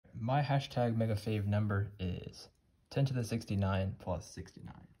my hashtag Megafav number is 10 to the 69 plus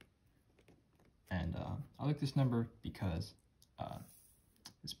 69. And I like this number because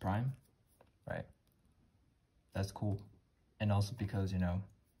it's prime, right? That's cool. And also because, you know,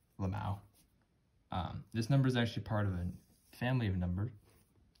 Lamau. This number is actually part of a family of numbers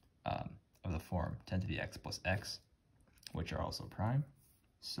of the form 10 to the x plus x, which are also prime.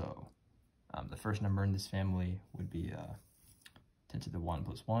 So the first number in this family would be 10 to the 1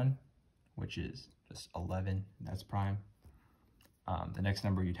 plus 1, which is just 11, that's prime. The next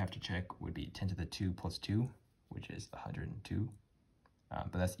number you'd have to check would be 10 to the 2 plus 2, which is 102,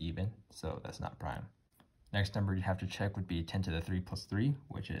 but that's even, so that's not prime. Next number you'd have to check would be 10 to the 3 plus 3,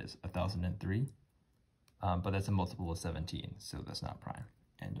 which is 1003, but that's a multiple of 17, so that's not prime.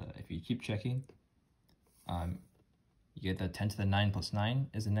 And if you keep checking, you get that 10 to the 9 plus 9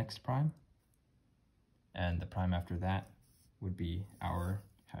 is the next prime, and the prime after that would be our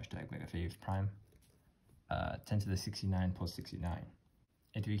hashtag Megafav prime, 10 to the 69 plus 69.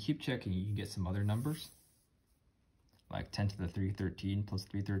 And if you keep checking, you can get some other numbers, like 10 to the 313 plus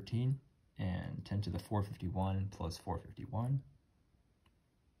 313, and 10 to the 451 plus 451.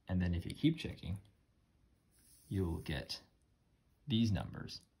 And then if you keep checking, you'll get these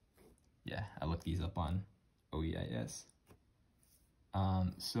numbers. Yeah, I looked these up on OEIS.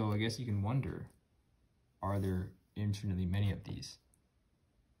 So I guess you can wonder, are there infinitely many of these?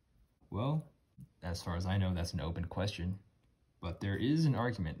 Well, as far as I know, that's an open question, but there is an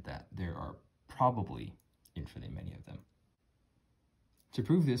argument that there are probably infinitely many of them. To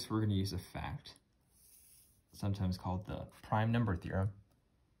prove this, we're going to use a fact, sometimes called the prime number theorem,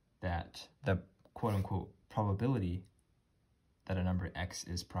 that the quote-unquote probability that a number x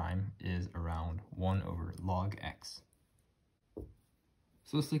is prime is around 1 over log x.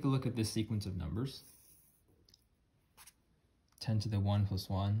 So let's take a look at this sequence of numbers. 10 to the 1 plus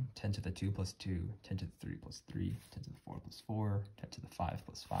 1, 10 to the 2 plus 2, 10 to the 3 plus 3, 10 to the 4 plus 4, 10 to the 5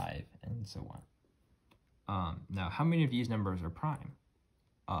 plus 5, and so on. Now, how many of these numbers are prime?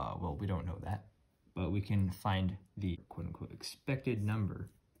 Well, we don't know that, but we can find the quote-unquote expected number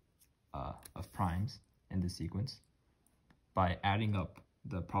of primes in this sequence by adding up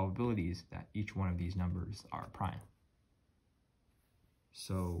the probabilities that each one of these numbers are prime.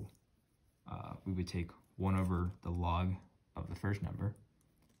 So we would take 1 over the log of the first number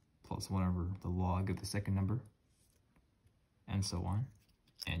plus 1 over the log of the second number, and so on,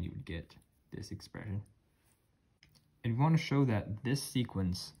 and you would get this expression. And we want to show that this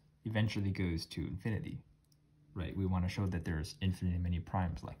sequence eventually goes to infinity, right? We want to show that there's infinitely many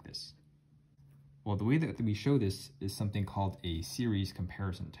primes like this. Well, the way that we show this is something called a series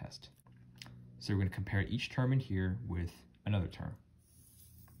comparison test. So we're going to compare each term in here with another term,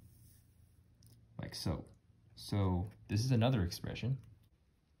 like so. So this is another expression.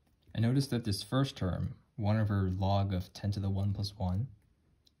 And notice that this first term, 1 over log of 10 to the 1 plus 1,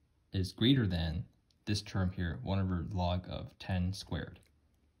 is greater than this term here, 1 over log of 10 squared,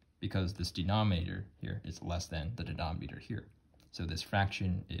 because this denominator here is less than the denominator here. So this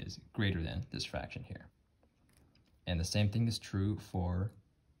fraction is greater than this fraction here. And the same thing is true for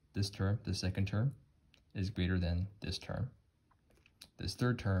this term. The second term is greater than this term. This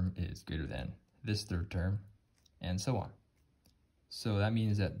third term is greater than this third term, and so on. So that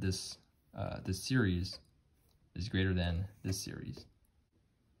means that this series is greater than this series.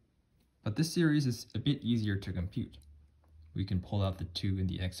 But this series is a bit easier to compute. We can pull out the 2 in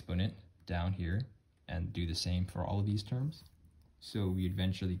the exponent down here and do the same for all of these terms. So we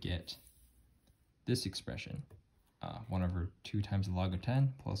eventually get this expression, 1 over 2 times the log of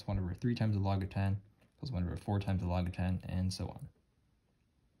 10 plus 1 over 3 times the log of 10 plus 1 over 4 times the log of 10, and so on.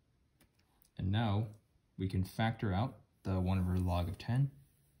 And now we can factor out the 1 over log of 10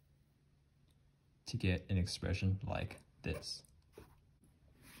 to get an expression like this.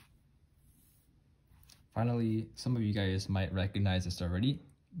 Finally, some of you guys might recognize this already,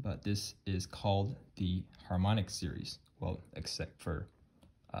 but this is called the harmonic series. Well, except for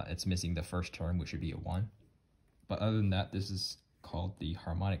it's missing the first term, which would be a 1. But other than that, this is called the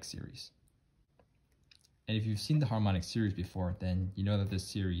harmonic series. And if you've seen the harmonic series before, then you know that this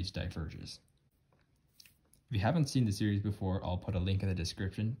series diverges. If you haven't seen the series before, I'll put a link in the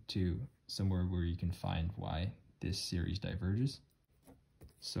description to somewhere where you can find why this series diverges.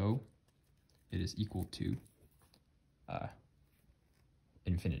 So it is equal to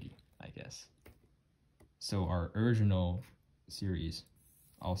infinity, I guess. So our original series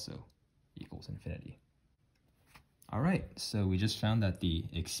also equals infinity. All right, so we just found that the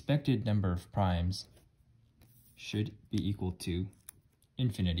expected number of primes should be equal to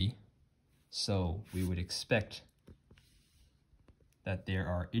infinity. So we would expect that there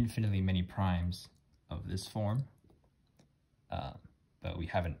are infinitely many primes of this form, but we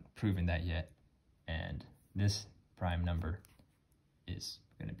haven't proven that yet, and this prime number is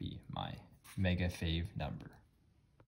going to be my Megafavnumbers.